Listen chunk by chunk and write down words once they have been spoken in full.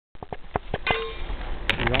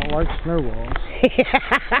don't like snowballs.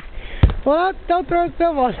 Well, don't throw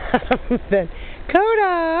snowballs at him then.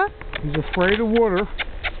 Kodo! He's afraid of water.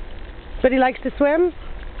 But he likes to swim?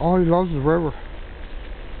 Oh, he loves the river.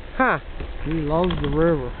 Huh. He loves the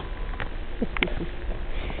river.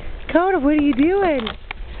 Kodo, what are you doing?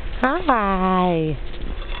 Hi.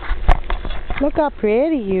 Look how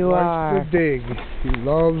pretty you are. He likes to dig. He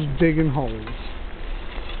loves digging holes.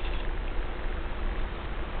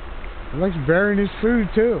 He likes burying his food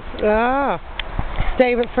too. Ah.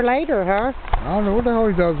 Save it for later, huh? I don't know what the hell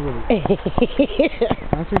he does with it.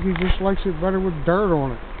 I think he just likes it better with dirt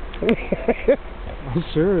on it. I'm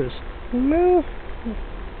serious. No.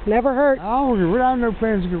 Never hurt. I don't get rid. I have no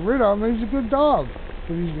plans to get rid of him. He's a good dog,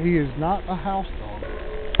 but he is not a house dog.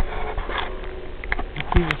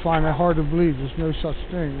 People find that hard to believe. There's no such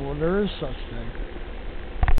thing. Well, there is such thing.